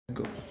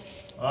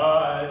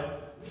Hi,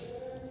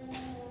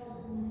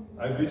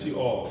 I greet you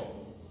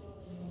all.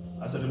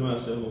 I said to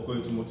myself,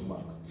 Okoye Timothy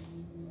Mark.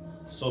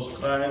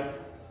 Subscribe,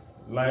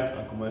 like,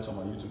 and comment on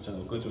my YouTube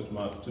channel, Okoye Timothy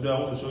Mark. Today I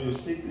want to show you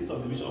secrets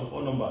of division of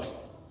all numbers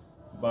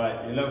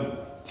by 11.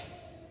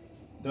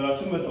 There are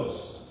two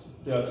methods.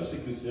 There are two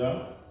secrets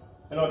here.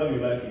 Any of them you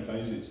like, you can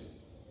use it.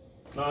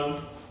 Now,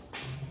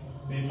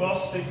 the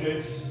first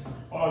secret,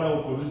 all of them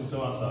will produce the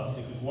same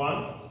answer. Secret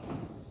 1.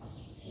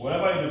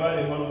 Whenever you divide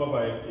a whole number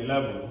by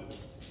 11,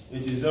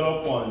 it is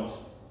 0 points.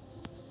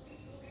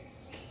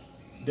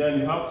 Then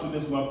you have two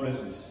decimal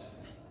places.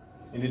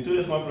 In the two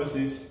decimal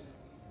places,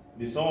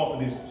 the sum of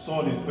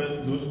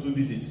those two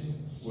digits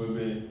will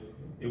be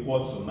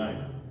equal to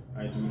 9,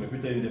 and it will be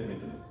repeated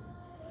indefinitely.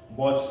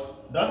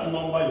 But that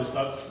number you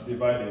start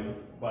dividing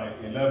by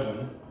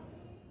 11,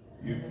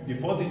 the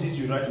 4 digits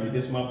you write in the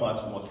decimal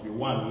part must be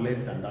 1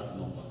 less than that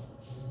number.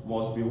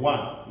 Must be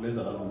 1 less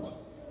than that number.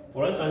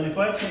 For instance, if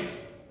I take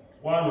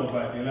 1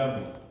 over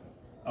 11,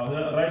 I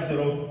will write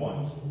 0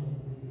 points.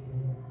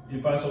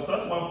 If I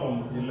subtract 1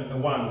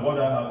 from 1, what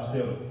do I have?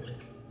 0.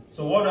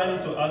 So what do I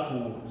need to add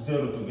to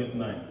 0 to get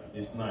 9?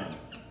 Is 9.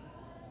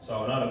 So I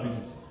will now repeat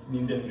it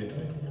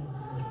indefinitely.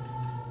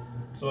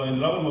 So in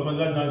 11, we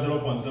multiply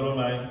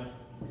 0.09.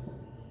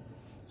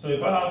 So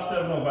if I have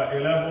 7 over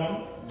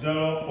 11,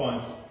 0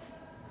 points.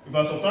 If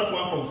I subtract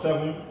 1 from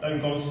 7, that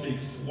becomes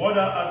 6. What do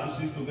I add to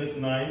 6 to get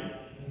 9?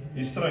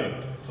 Is 3.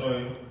 So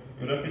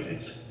you repeat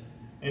it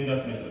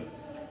indefinitely.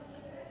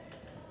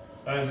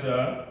 That is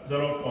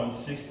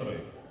 0.63.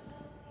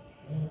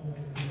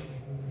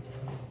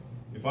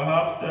 If I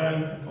have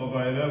 10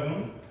 over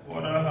 11,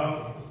 what do I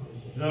have?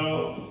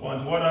 0.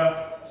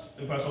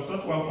 If I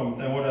subtract 1 from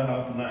 10, what do I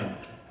have? 9.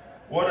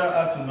 What do I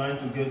add to 9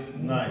 to get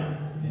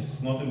 9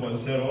 is nothing but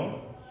 0.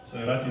 So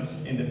you write it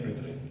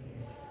indefinitely.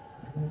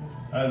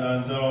 And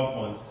then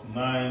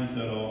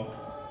 0.90,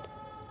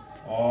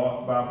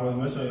 or by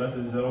approximation, you write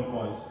it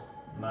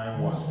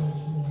 0.91.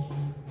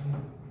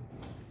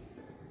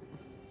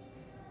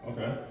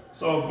 Okay,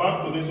 so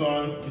back to this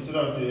one, instead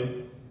of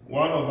the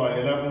 1 over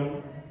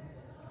 11,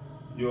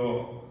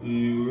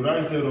 you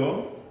write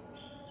 0,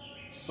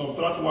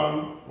 subtract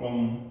 1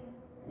 from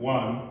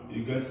 1,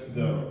 you get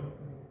 0.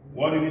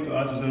 What do you need to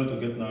add to 0 to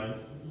get 9?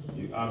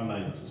 You add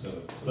 9 to 0.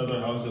 So that's why I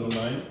have 0,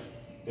 9.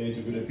 Then it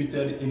will be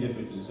repeated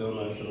indefinitely, 0,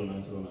 9, 0,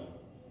 9, 0, 9.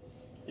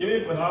 Even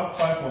if we have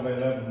 5 over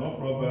 11, no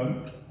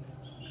problem.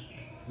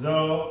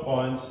 0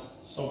 points,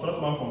 subtract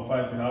 1 from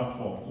 5, we have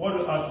 4. What do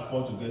you add to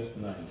 4 to get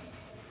 9?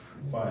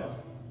 5.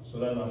 So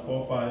that's now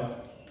 4, 5,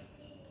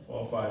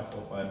 4, 5,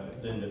 4,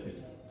 5, then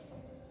indefinitely.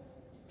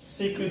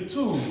 Secret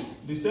 2,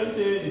 the same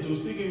thing, it will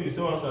still give you the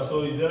same answer.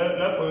 So it's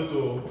left for you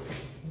to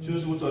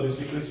choose which of the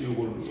secrets you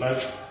would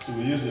like to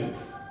be using.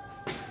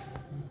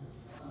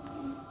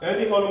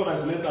 Any whole number that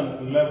is less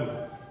than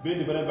 11 being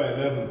divided by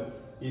 11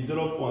 is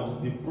 0 points.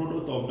 The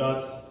product of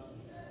that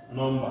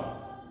number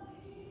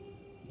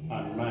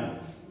and 9.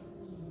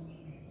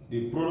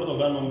 The product of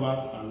that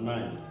number and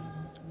 9.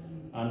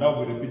 And that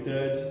will be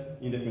repeated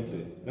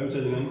indefinitely. Let me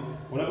tell you again.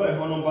 Whenever a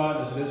whole number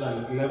that is less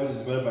than 11 is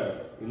divided by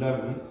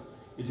 11,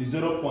 it is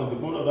 0 points. The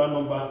product of that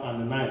number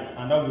and 9.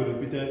 And that will be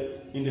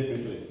repeated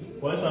indefinitely.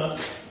 For instance,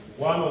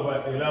 1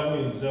 over 11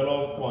 is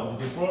 0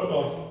 points. The product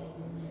of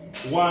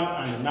 1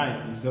 and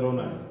 9 is 0,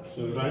 9.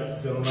 So you write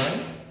 0, 9,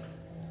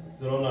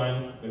 0,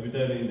 9,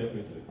 repeated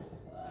indefinitely.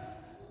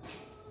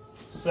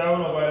 7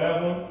 over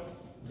 11,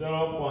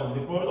 0 points.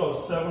 The product of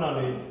 7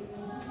 and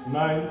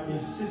 9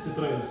 is 63.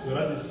 So you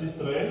write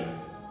 63,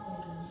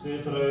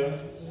 63,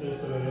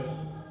 63,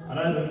 and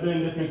then repeated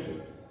indefinitely.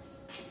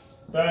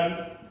 10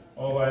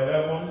 over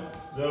 11,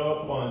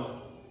 0 points.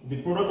 The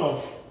product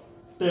of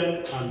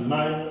 10 and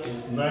 9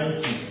 is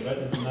 90. So that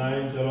is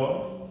 90,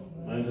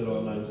 90,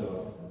 90.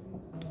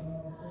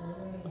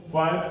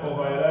 5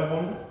 over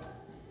 11,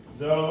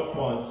 0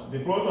 points. The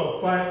product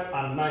of 5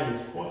 and 9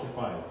 is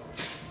 45.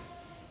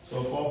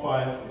 So 4,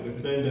 5,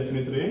 repeated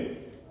indefinitely.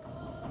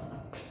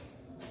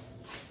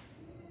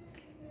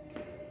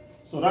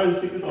 So that is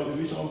the secret of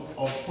division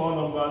of whole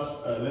numbers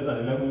less than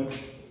 11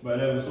 by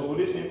 11. So with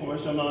this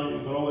information now, you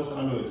can always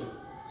handle it.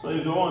 So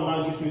if the one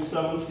now gives me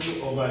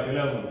 70 over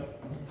 11,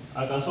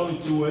 I can solve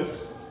it 2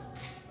 ways.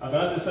 I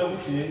can say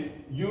 70,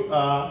 you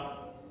are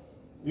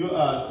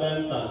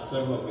 10 times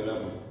 7 of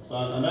 11. So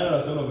and 9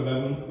 over 7 of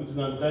 11, which is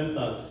now 10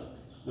 times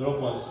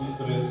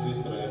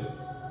 0.6363,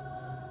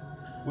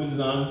 which is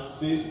now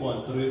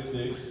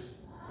 6.36,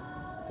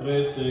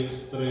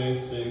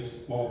 3636,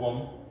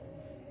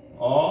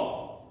 or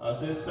I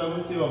say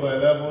 70 over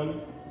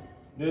 11,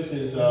 this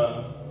is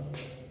 11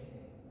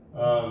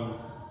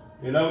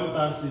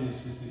 times 6 is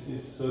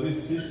 66. So this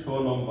is 6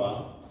 whole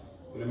number,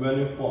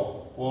 remaining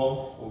 4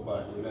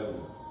 over 11.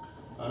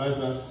 And that's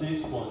now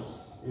 6 points.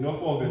 You know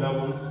 4 over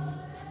 11,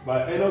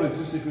 by any of the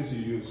two secrets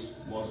you use,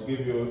 must give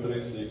you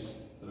 36,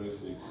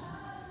 36,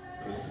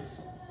 36.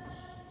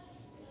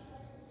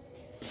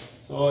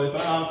 So if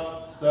I have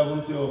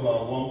 70 over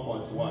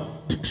 1.1,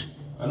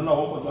 I don't know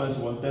 1.1 is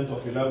 1/10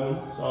 of 11,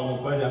 so I will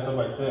multiply the answer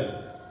by 10.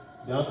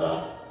 The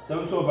answer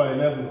 70 over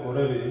 11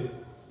 already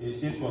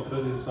is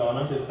 6.36. So I'll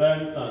now say 10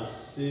 times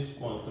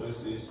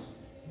 6.36,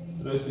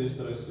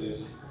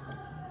 3636,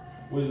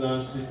 which is now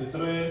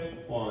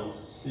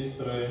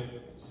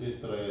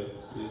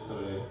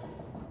 63.636363.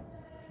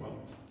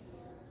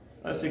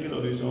 Let's take a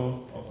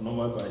division of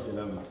number by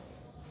 11.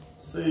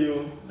 See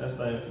you next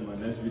time in my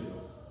next video.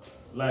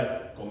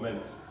 Like,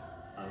 comment,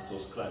 and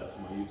subscribe to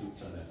my YouTube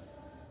channel.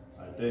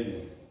 I tell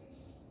you,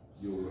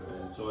 you will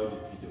enjoy the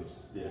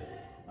videos there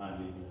and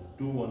they will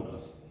do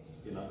wonders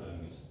in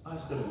academics. I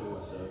still remember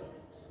myself,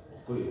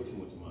 Okoye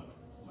Timothy Mark.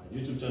 My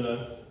YouTube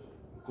channel,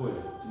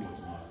 Okoye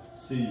Timothy Mark.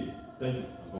 See you. Thank you.